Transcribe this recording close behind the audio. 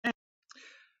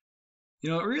You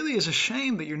know, it really is a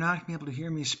shame that you're not going to be able to hear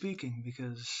me speaking,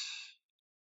 because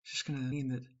it's just going to mean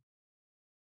that,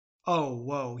 oh,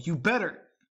 whoa, you better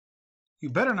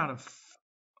not have,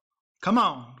 come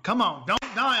on,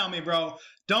 don't die on me, bro.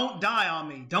 Don't die on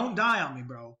me,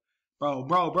 bro. Bro.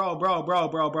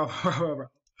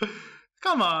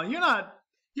 Come on, you're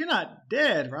not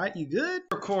dead, right? You good?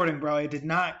 Recording, bro. It did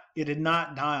not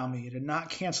die on me. It did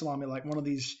not cancel on me like one of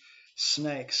these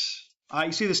snakes.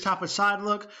 You see this top and side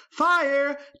look?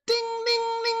 Fire! Ding,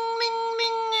 ding, ding, ding,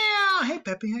 ding. Yeah. Hey,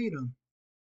 Peppy, how you doing?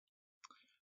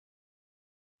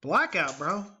 Blackout,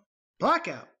 bro.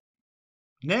 Blackout.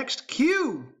 Next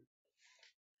cue.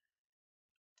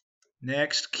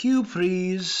 Next cue,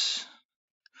 please.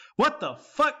 What the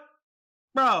fuck?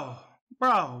 Bro. What?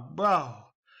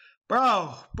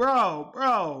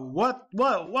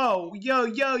 Whoa.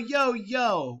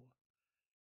 Yo.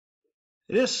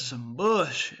 This is some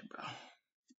bullshit, bro.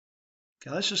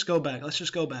 Okay, let's just go back. Let's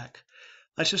just go back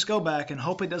and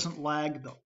hope it doesn't lag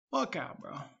the fuck out,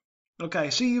 bro. Okay,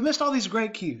 see, you missed all these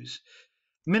great cues.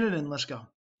 Minute in, let's go.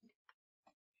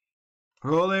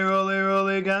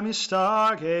 Rolly, got me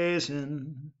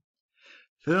stargazing.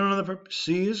 Feeling the purpose,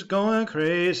 sea is going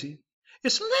crazy.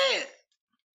 It's lit!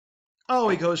 Oh,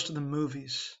 he goes to the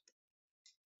movies.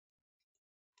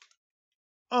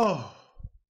 Oh.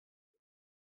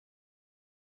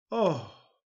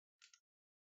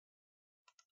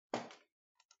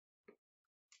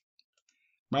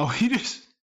 Bro, we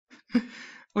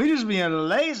just being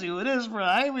lazy with this, bro.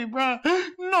 Ain't we, bro?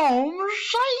 No, I'm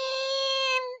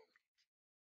saying.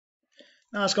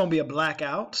 Now it's going to be a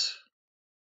blackout.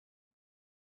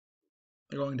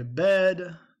 They're going to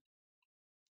bed.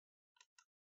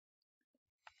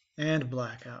 And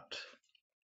blackout.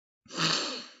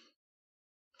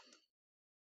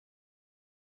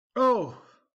 Oh.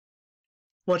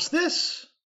 What's this?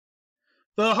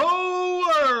 The whole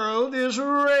world is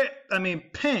red. I mean,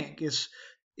 pink.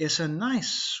 It's a nice,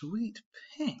 sweet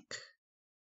pink.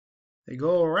 They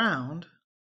go around,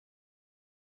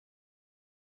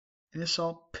 and it's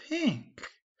all pink.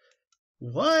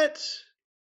 What?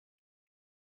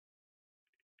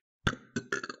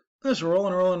 This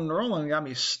rolling got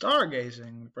me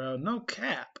stargazing, bro. No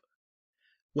cap.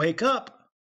 Wake up.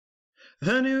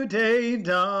 The new day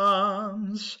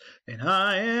dawns, and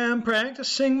I am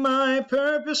practicing my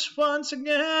purpose once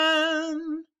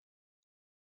again.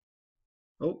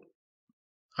 Oh,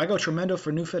 I go tremendo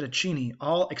for new fettuccine,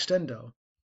 all extendo.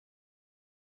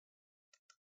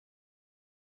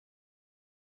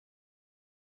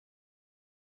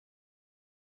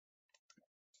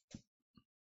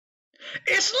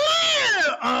 It's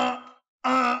lit!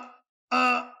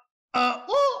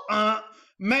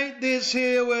 Make this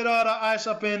here with all the ice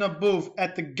up in the booth.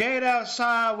 At the gate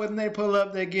outside, when they pull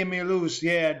up, they give me loose.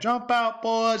 Yeah, jump out,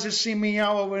 boys, and see me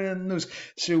all over the news.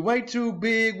 She way too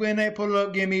big when they pull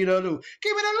up, give me the loot.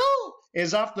 Give me the loot!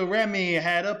 It's off the Remy,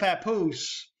 had a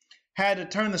papoose. Had to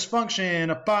turn this function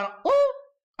upon.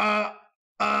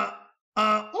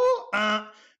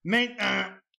 Make,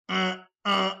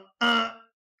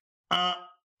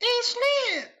 it's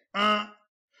lit!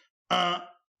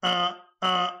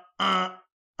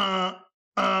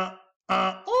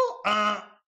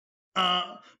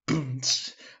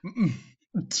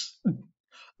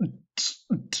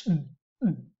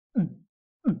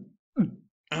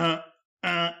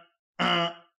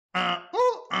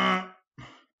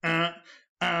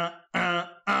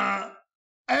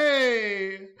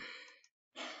 Hey!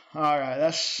 All right,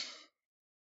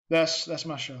 that's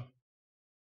my show.